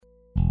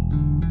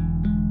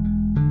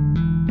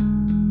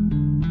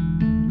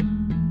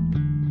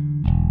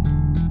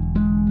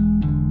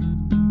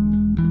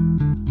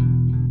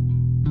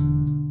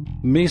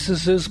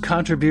Mises's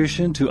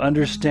Contribution to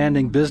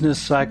Understanding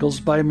Business Cycles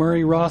by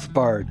Murray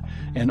Rothbard,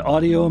 an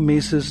audio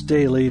Mises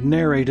Daily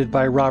narrated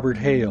by Robert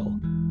Hale.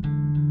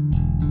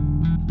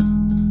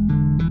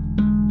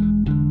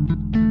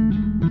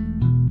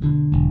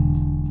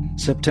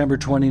 September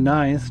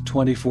 29th,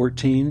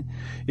 2014,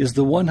 is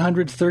the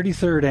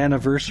 133rd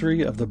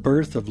anniversary of the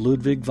birth of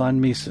Ludwig von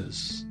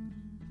Mises.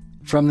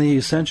 From the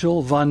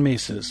Essential von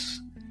Mises.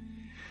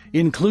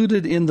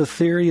 Included in the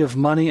theory of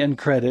money and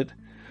credit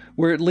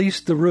were at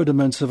least the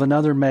rudiments of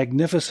another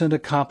magnificent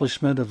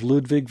accomplishment of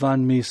Ludwig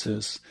von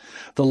Mises,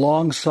 the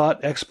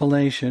long-sought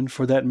explanation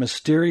for that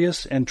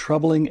mysterious and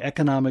troubling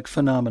economic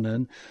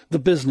phenomenon, the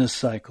business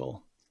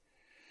cycle.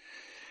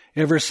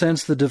 Ever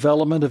since the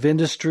development of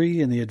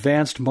industry and the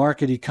advanced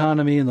market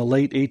economy in the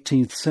late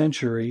 18th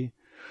century,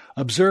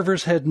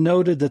 observers had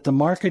noted that the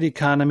market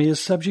economy is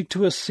subject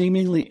to a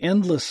seemingly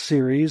endless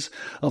series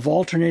of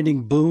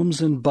alternating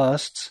booms and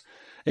busts,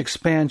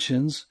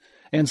 expansions,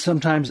 and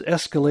sometimes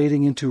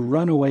escalating into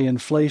runaway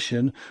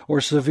inflation or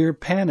severe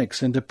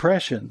panics and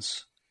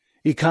depressions.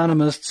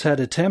 Economists had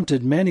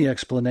attempted many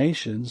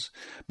explanations,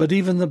 but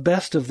even the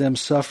best of them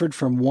suffered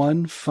from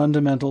one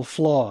fundamental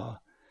flaw.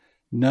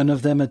 None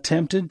of them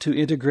attempted to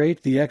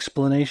integrate the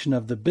explanation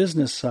of the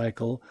business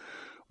cycle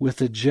with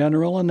the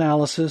general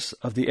analysis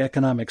of the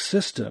economic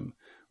system,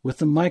 with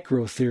the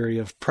micro-theory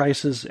of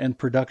prices and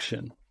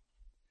production.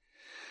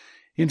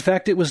 In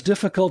fact, it was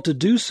difficult to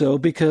do so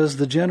because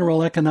the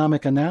general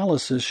economic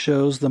analysis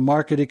shows the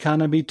market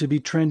economy to be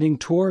trending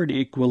toward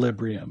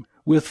equilibrium,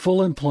 with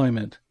full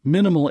employment,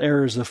 minimal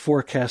errors of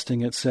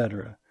forecasting,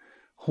 etc.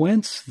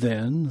 Whence,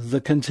 then, the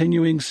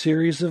continuing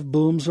series of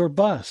booms or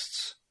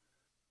busts?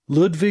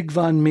 Ludwig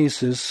von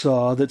Mises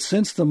saw that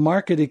since the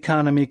market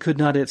economy could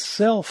not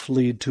itself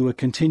lead to a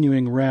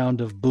continuing round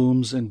of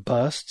booms and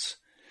busts,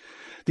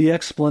 the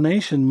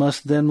explanation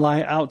must then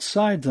lie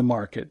outside the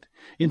market,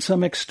 in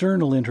some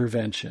external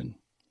intervention.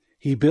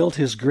 He built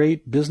his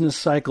great business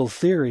cycle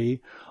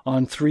theory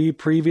on three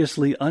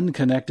previously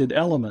unconnected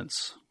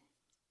elements.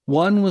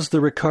 One was the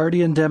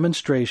Ricardian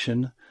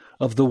demonstration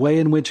of the way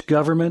in which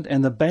government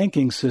and the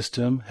banking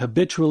system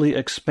habitually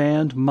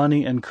expand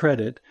money and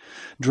credit,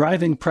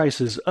 driving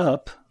prices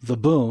up, the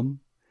boom,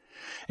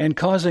 and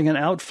causing an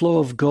outflow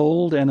of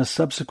gold and a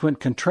subsequent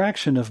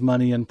contraction of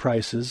money and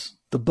prices,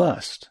 the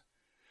bust.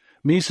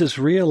 Mises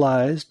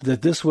realized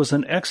that this was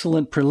an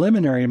excellent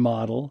preliminary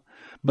model,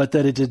 but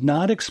that it did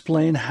not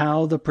explain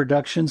how the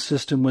production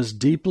system was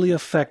deeply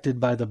affected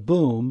by the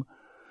boom,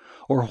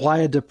 or why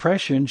a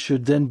depression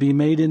should then be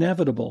made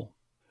inevitable.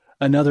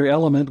 Another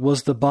element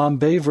was the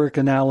Bombay-Verk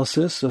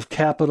analysis of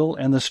capital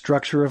and the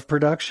structure of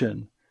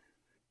production.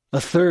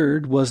 A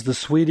third was the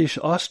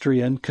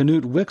Swedish-Austrian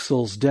Knut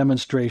Wicksel's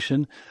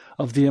demonstration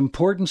of the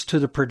importance to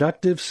the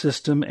productive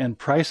system and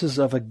prices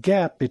of a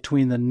gap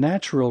between the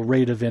natural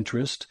rate of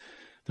interest,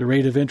 the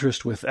rate of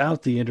interest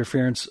without the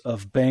interference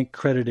of bank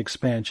credit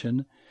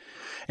expansion,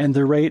 and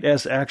the rate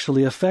as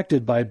actually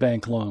affected by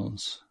bank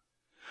loans.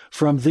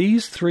 From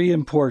these three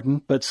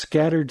important but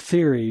scattered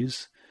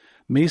theories,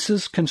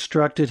 Mises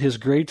constructed his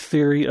great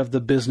theory of the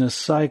business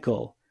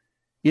cycle.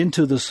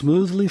 Into the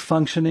smoothly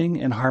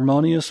functioning and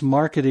harmonious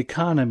market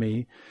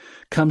economy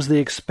comes the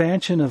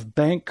expansion of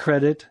bank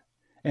credit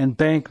and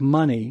bank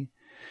money,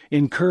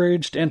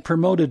 encouraged and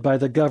promoted by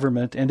the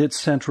government and its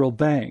central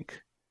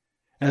bank.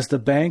 As the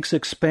banks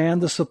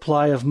expand the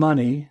supply of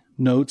money,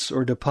 notes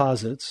or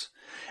deposits,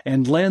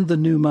 and lend the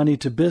new money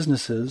to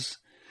businesses,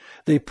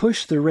 they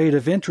push the rate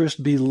of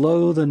interest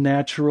below the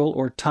natural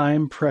or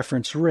time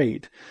preference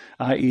rate,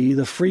 i.e.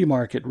 the free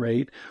market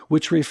rate,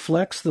 which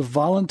reflects the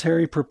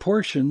voluntary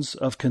proportions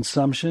of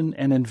consumption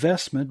and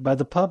investment by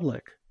the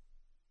public.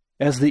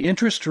 As the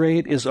interest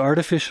rate is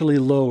artificially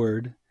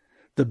lowered,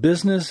 the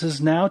businesses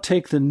now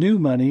take the new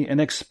money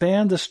and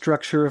expand the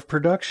structure of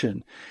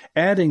production,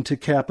 adding to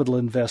capital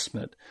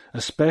investment,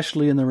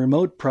 especially in the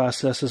remote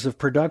processes of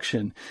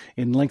production,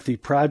 in lengthy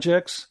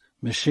projects,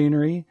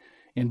 machinery,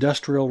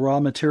 industrial raw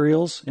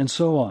materials, and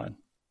so on.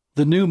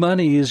 The new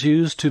money is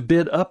used to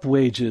bid up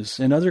wages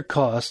and other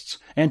costs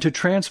and to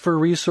transfer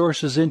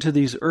resources into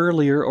these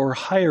earlier or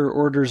higher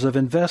orders of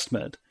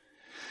investment.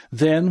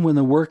 Then, when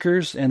the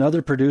workers and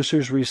other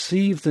producers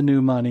receive the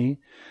new money,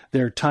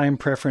 their time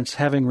preference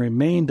having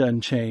remained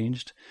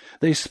unchanged,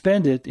 they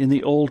spend it in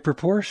the old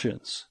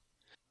proportions.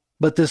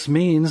 But this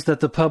means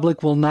that the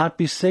public will not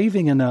be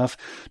saving enough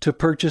to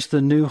purchase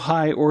the new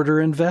high-order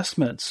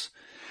investments,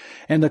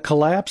 and the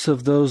collapse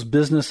of those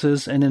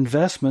businesses and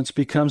investments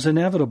becomes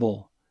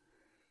inevitable.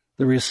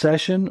 The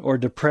recession or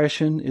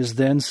depression is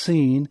then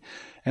seen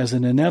as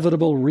an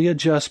inevitable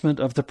readjustment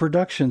of the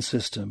production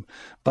system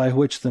by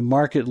which the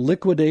market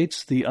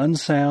liquidates the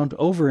unsound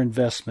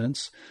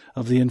overinvestments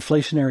of the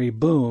inflationary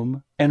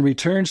boom and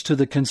returns to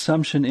the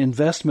consumption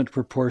investment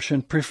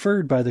proportion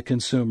preferred by the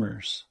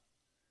consumers.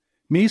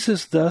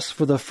 Mises thus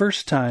for the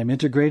first time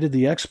integrated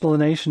the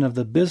explanation of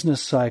the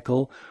business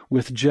cycle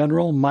with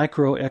general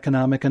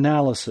microeconomic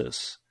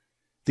analysis.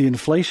 The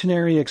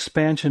inflationary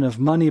expansion of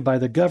money by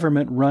the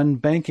government-run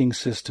banking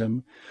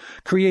system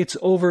creates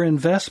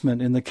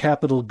overinvestment in the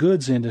capital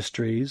goods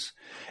industries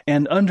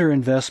and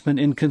underinvestment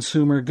in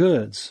consumer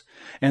goods,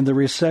 and the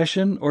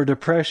recession or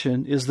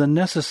depression is the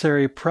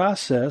necessary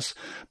process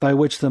by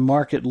which the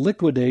market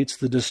liquidates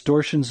the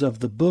distortions of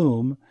the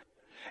boom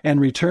and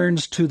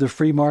returns to the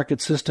free market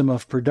system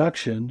of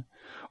production,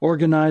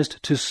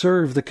 organized to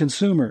serve the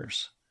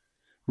consumers.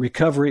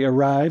 Recovery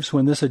arrives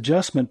when this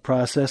adjustment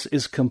process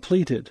is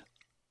completed.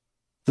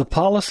 The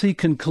policy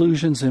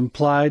conclusions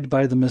implied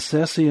by the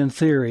Misesian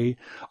theory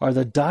are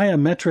the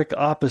diametric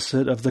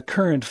opposite of the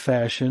current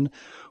fashion,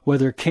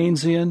 whether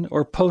Keynesian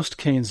or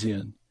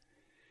post-Keynesian.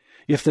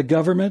 If the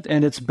government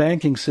and its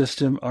banking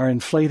system are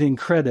inflating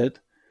credit,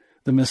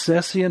 the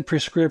Misesian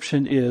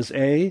prescription is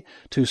A,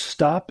 to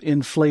stop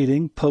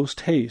inflating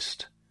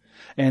post-haste,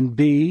 and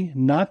B,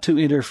 not to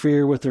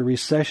interfere with the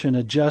recession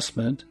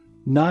adjustment,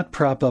 not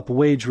prop up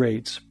wage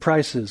rates,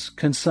 prices,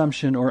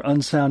 consumption, or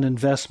unsound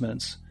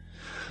investments,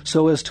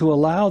 so as to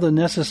allow the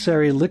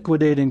necessary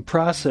liquidating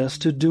process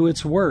to do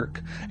its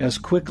work as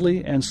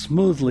quickly and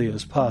smoothly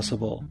as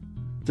possible.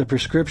 The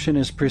prescription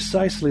is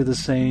precisely the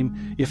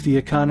same if the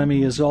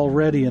economy is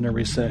already in a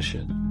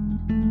recession.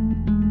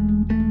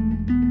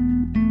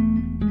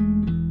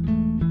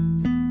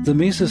 The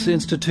Mises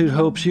Institute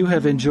hopes you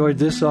have enjoyed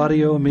this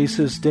audio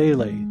Mises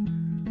Daily.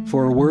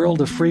 For a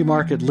world of free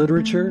market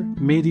literature,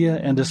 media,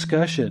 and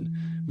discussion,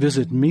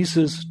 visit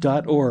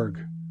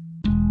Mises.org.